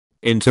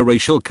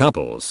Interracial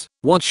couples,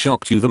 what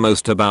shocked you the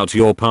most about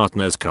your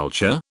partner's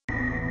culture?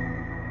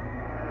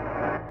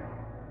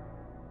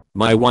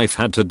 My wife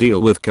had to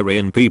deal with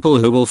Korean people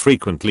who will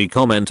frequently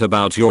comment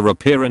about your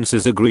appearance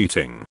as a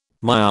greeting.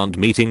 My aunt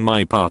meeting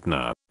my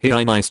partner,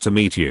 "Hi, nice to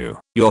meet you.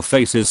 Your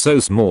face is so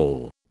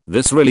small."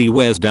 This really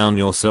wears down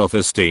your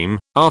self-esteem.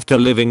 After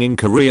living in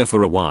Korea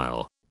for a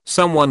while,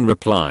 someone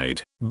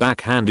replied,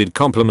 "Backhanded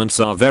compliments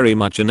are very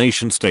much a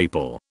nation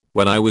staple.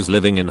 When I was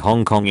living in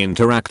Hong Kong,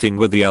 interacting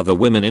with the other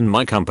women in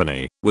my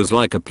company was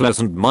like a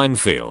pleasant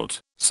minefield.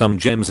 Some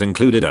gems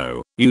included,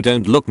 oh, you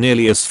don't look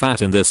nearly as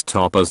fat in this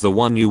top as the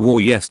one you wore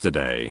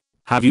yesterday.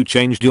 Have you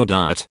changed your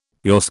diet?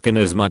 Your skin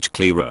is much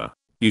clearer.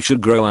 You should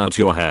grow out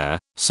your hair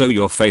so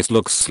your face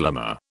looks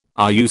slimmer.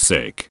 Are you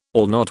sick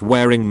or not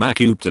wearing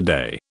makeup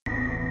today?"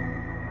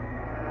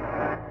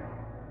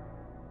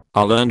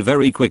 I learned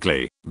very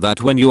quickly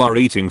that when you are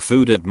eating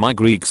food at my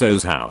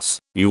Greekso's house,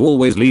 you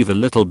always leave a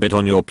little bit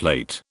on your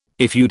plate.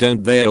 If you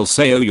don't, they'll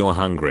say, "Oh, you're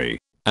hungry,"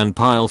 and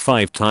pile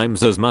 5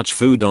 times as much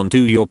food onto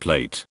your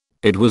plate.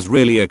 It was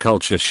really a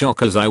culture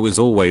shock, as I was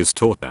always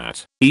taught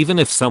that even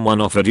if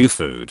someone offered you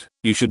food,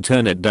 you should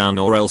turn it down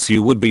or else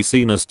you would be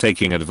seen as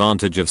taking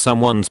advantage of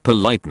someone's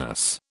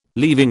politeness.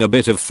 Leaving a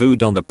bit of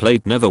food on the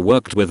plate never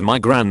worked with my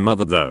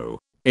grandmother though.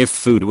 If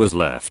food was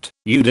left,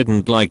 you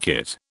didn't like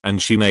it,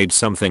 and she made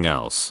something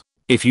else.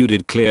 If you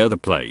did clear the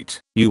plate,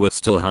 you were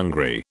still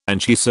hungry,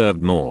 and she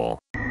served more.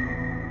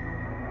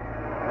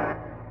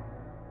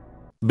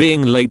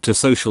 Being late to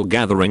social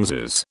gatherings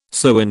is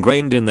so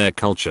ingrained in their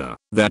culture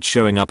that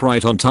showing up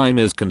right on time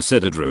is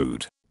considered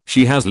rude.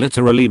 She has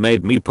literally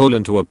made me pull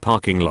into a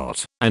parking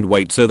lot and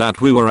wait so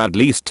that we were at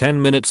least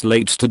 10 minutes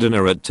late to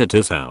dinner at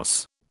Tita's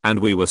house. And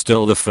we were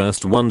still the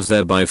first ones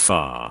there by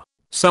far.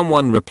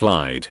 Someone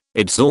replied,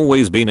 "It's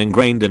always been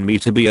ingrained in me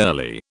to be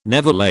early,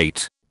 never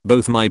late.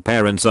 Both my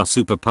parents are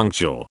super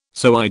punctual,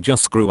 so I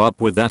just grew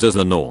up with that as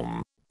the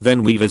norm."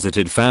 Then we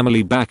visited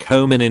family back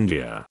home in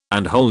India,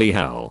 and holy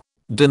hell,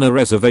 dinner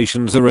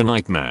reservations are a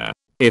nightmare.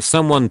 If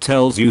someone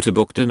tells you to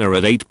book dinner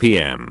at 8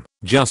 p.m,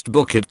 just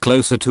book it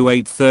closer to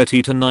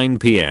 8:30 to 9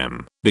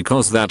 p.m,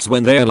 because that's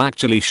when they'll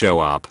actually show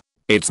up.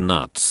 It's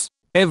nuts.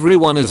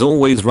 Everyone is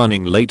always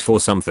running late for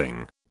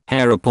something.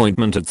 Hair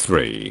appointment at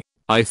 3.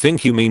 I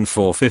think you mean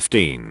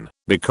 4:15,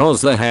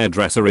 because the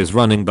hairdresser is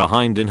running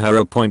behind in her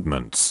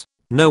appointments.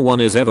 No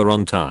one is ever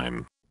on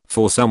time.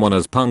 For someone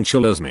as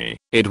punctual as me,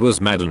 it was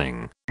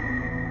maddening.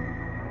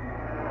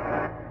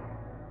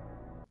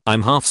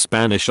 I'm half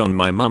Spanish on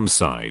my mum's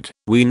side.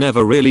 We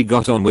never really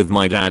got on with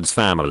my dad's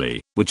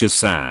family, which is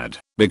sad,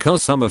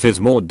 because some of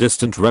his more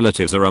distant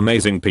relatives are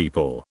amazing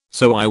people.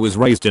 So I was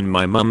raised in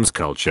my mum's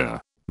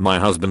culture. My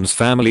husband's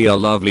family are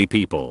lovely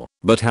people,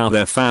 but how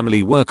their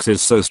family works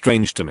is so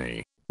strange to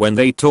me. When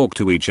they talk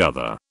to each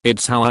other,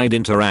 it's how I'd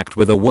interact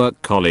with a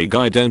work colleague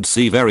I don't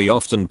see very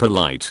often,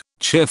 polite,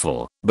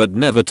 cheerful, but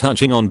never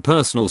touching on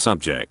personal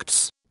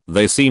subjects.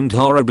 They seemed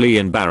horribly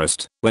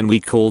embarrassed when we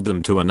called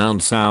them to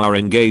announce our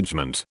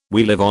engagement.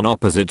 We live on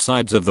opposite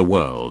sides of the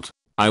world.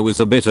 I was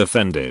a bit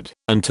offended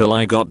until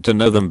I got to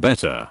know them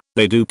better.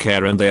 They do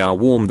care and they are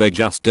warm, they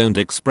just don't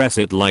express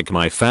it like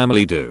my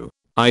family do.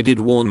 I did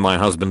warn my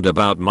husband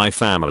about my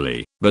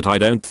family, but I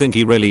don't think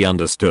he really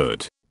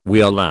understood.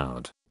 We are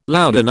loud.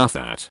 Loud enough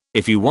that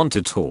if you want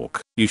to talk,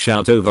 you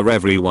shout over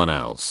everyone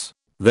else.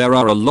 There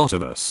are a lot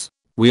of us.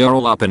 We are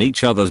all up in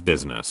each other's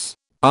business.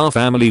 Our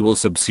family will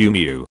subsume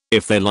you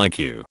if they like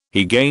you.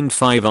 He gained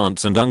 5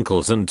 aunts and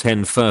uncles and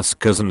 10 first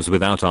cousins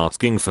without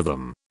asking for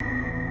them.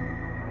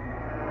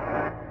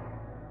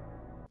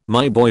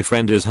 My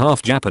boyfriend is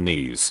half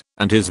Japanese,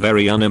 and his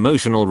very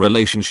unemotional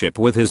relationship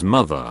with his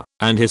mother,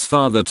 and his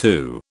father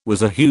too,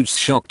 was a huge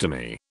shock to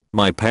me.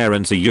 My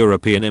parents are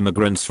European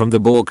immigrants from the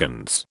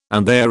Balkans,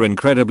 and they are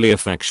incredibly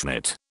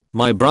affectionate.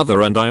 My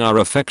brother and I are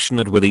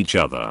affectionate with each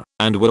other,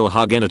 and will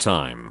hug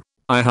anytime.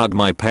 I hug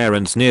my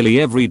parents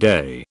nearly every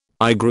day.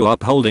 I grew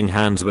up holding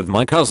hands with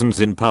my cousins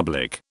in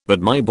public, but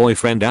my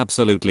boyfriend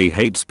absolutely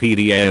hates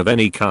PDA of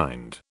any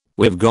kind.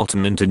 We've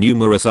gotten into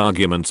numerous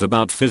arguments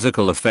about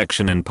physical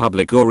affection in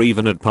public or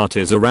even at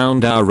parties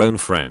around our own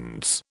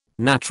friends.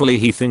 Naturally,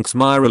 he thinks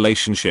my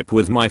relationship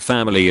with my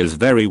family is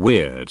very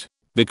weird,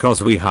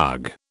 because we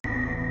hug.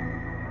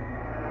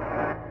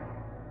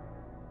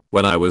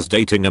 When I was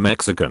dating a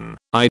Mexican,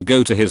 I'd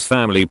go to his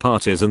family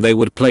parties and they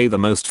would play the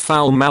most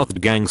foul-mouthed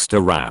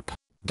gangster rap.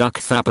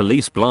 Duck the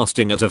Police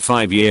blasting at a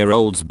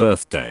 5-year-old's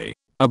birthday.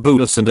 A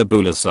bulas and a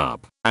bulas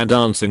up, and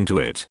dancing to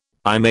it.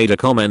 I made a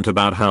comment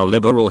about how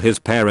liberal his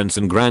parents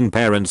and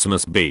grandparents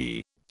must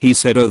be. He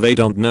said, "Oh, they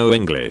don't know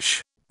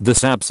English.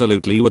 This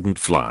absolutely wouldn't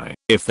fly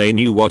if they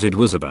knew what it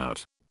was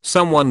about."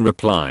 Someone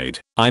replied,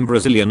 "I'm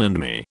Brazilian and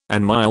me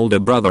and my older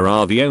brother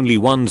are the only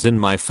ones in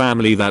my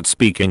family that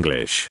speak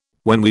English."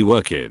 When we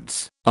were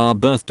kids, our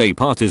birthday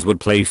parties would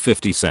play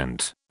 50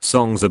 Cent,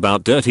 songs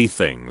about dirty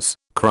things,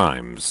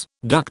 crimes,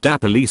 duck da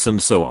police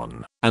and so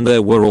on, and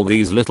there were all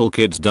these little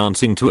kids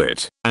dancing to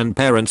it, and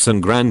parents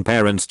and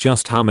grandparents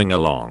just humming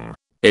along.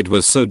 It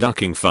was so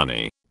ducking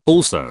funny.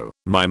 Also,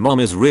 my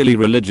mom is really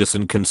religious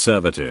and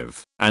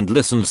conservative and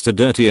listens to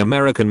dirty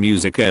American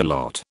music a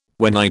lot.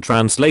 When I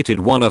translated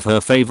one of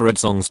her favorite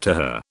songs to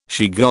her,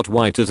 she got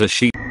white as a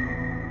sheet.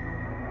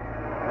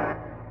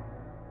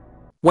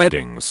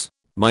 Weddings.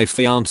 My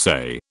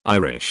fiance,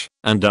 Irish,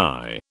 and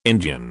I,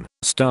 Indian,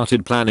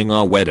 started planning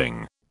our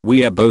wedding.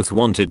 We both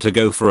wanted to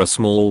go for a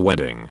small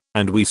wedding,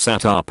 and we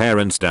sat our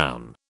parents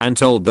down and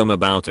told them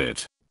about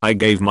it. I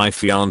gave my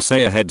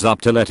fiance a heads up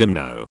to let him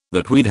know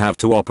that we'd have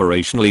to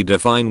operationally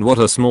define what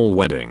a small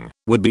wedding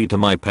would be to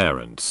my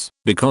parents,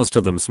 because to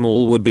them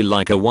small would be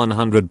like a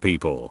 100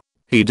 people.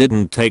 He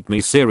didn't take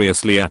me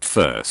seriously at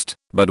first,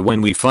 but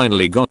when we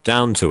finally got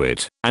down to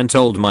it and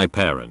told my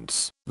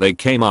parents, they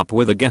came up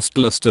with a guest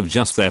list of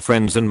just their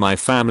friends and my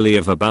family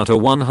of about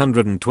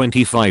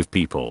 125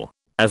 people.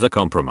 As a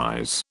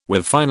compromise,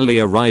 we've finally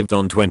arrived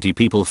on 20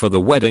 people for the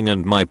wedding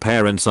and my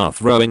parents are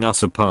throwing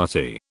us a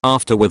party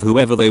after with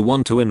whoever they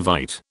want to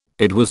invite.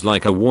 It was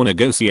like a war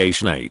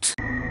negotiation 8.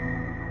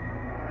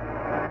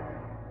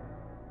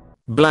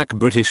 Black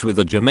British with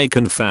a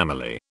Jamaican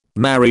family,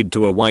 married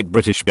to a white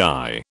British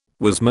guy,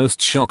 was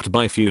most shocked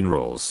by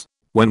funerals.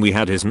 When we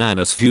had his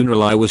nana's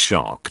funeral I was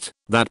shocked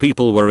that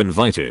people were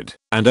invited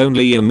and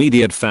only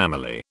immediate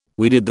family.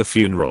 We did the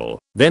funeral,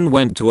 then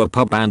went to a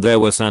pub and there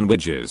were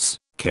sandwiches,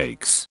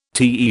 cakes,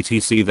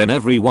 etc. Then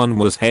everyone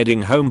was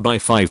heading home by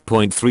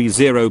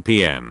 5:30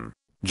 p.m.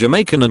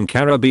 Jamaican and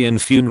Caribbean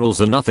funerals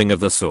are nothing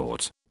of the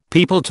sort.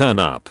 People turn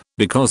up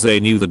because they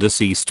knew the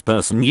deceased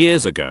person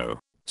years ago.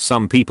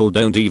 Some people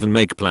don't even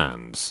make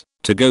plans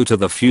to go to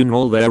the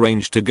funeral, they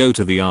arrange to go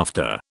to the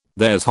after.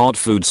 There's hot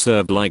food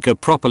served like a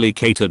properly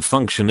catered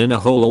function in a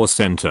hall or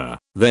center.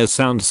 There's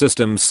sound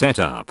systems set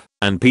up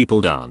and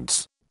people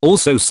dance.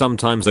 Also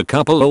sometimes a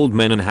couple old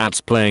men in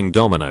hats playing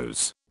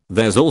dominoes.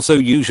 There's also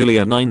usually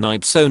a 9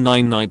 nights, so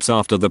 9 nights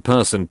after the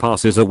person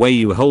passes away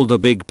you hold a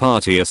big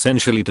party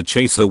essentially to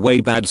chase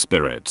away bad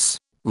spirits.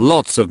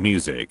 Lots of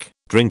music,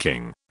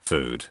 drinking,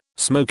 food,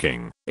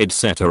 smoking,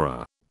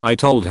 etc. I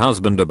told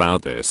husband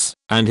about this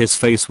and his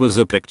face was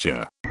a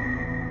picture.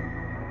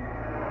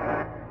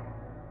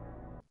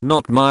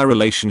 Not my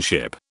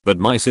relationship, but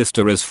my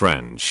sister is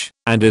French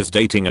and is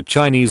dating a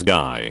Chinese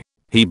guy.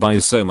 He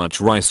buys so much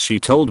rice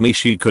she told me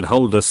she could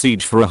hold a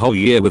siege for a whole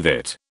year with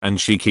it, and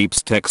she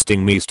keeps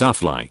texting me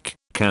stuff like,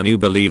 "Can you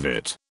believe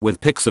it?"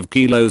 with pics of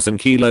kilos and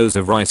kilos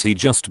of rice he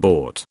just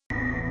bought.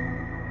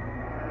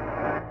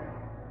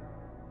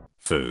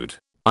 Food.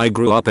 I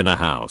grew up in a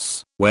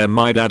house where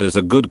my dad is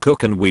a good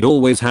cook and we'd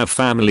always have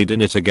family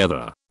dinner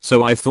together,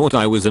 so I thought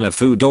I was in a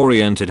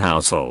food-oriented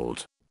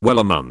household. Well,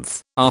 a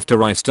month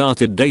after I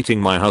started dating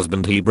my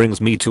husband he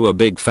brings me to a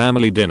big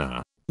family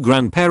dinner.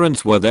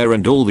 Grandparents were there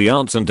and all the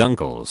aunts and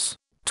uncles.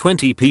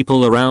 20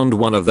 people around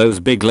one of those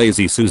big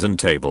lazy Susan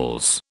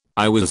tables.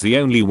 I was the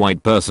only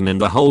white person in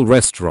the whole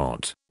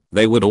restaurant.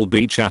 They would all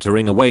be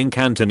chattering away in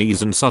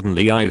Cantonese and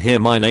suddenly I'd hear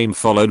my name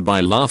followed by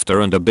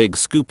laughter and a big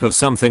scoop of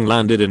something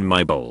landed in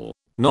my bowl.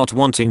 Not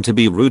wanting to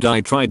be rude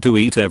I tried to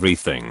eat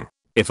everything.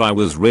 If I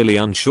was really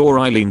unsure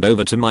I leaned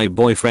over to my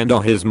boyfriend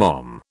or his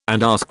mom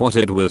and asked what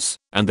it was,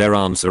 and their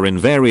answer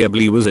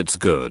invariably was, "It's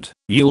good,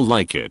 you'll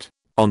like it."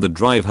 On the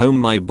drive home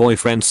my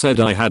boyfriend said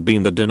I had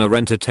been the dinner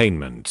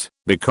entertainment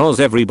because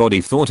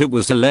everybody thought it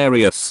was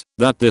hilarious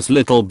that this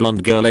little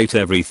blonde girl ate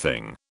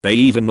everything. They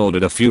even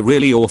ordered a few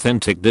really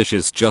authentic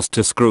dishes just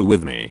to screw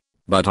with me.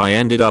 But I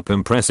ended up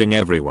impressing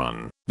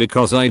everyone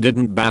because I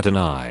didn't bat an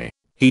eye.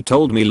 He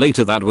told me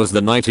later that was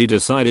the night he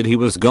decided he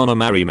was gonna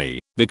marry me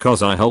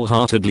because I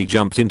wholeheartedly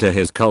jumped into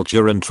his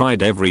culture and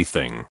tried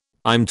everything.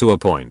 I'm to a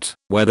point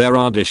where there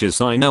are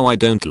dishes I know I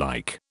don't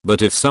like,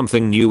 but if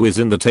something new is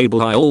in the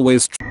table I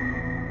always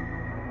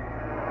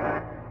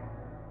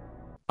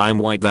I'm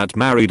white that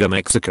married a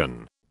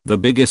Mexican. The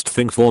biggest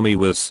thing for me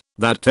was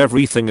that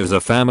everything is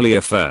a family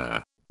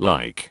affair.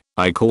 Like,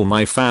 I call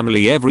my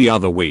family every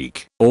other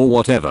week or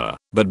whatever,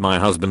 but my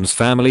husband's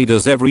family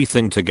does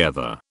everything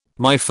together.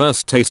 My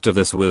first taste of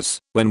this was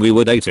when we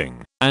were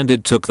dating, and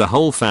it took the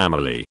whole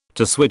family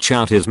to switch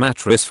out his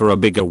mattress for a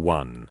bigger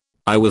one.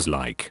 I was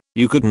like,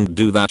 "You couldn't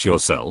do that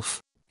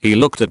yourself?" He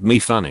looked at me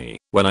funny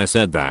when I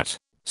said that.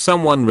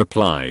 Someone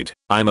replied,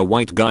 "I'm a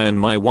white guy and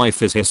my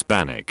wife is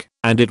Hispanic,"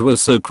 and it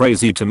was so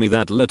crazy to me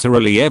that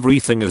literally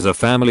everything is a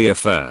family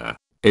affair.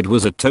 It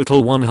was a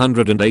total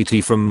 180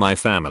 from my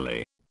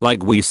family.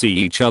 Like we see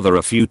each other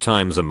a few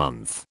times a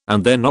month,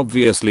 and then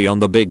obviously on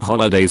the big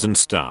holidays and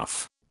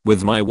stuff.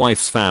 With my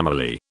wife's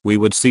family, we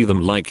would see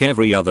them like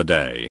every other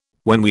day.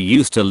 When we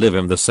used to live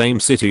in the same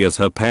city as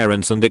her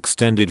parents and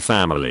extended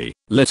family,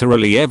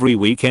 literally every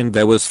weekend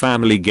there was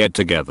family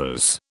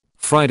get-togethers.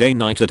 Friday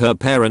night at her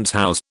parents'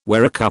 house,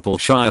 where a couple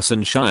Shias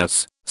and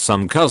Shias,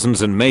 some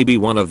cousins and maybe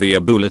one of the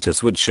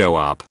Abulitus would show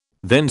up.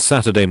 Then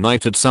Saturday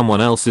night at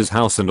someone else's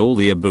house and all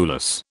the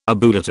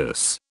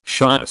Abulitus,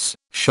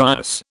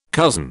 Shias,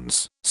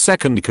 cousins,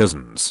 second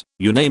cousins,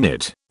 you name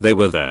it, they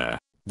were there.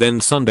 Then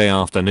Sunday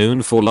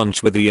afternoon for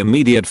lunch with the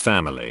immediate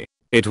family.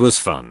 It was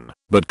fun,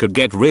 but could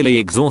get really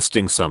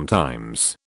exhausting sometimes.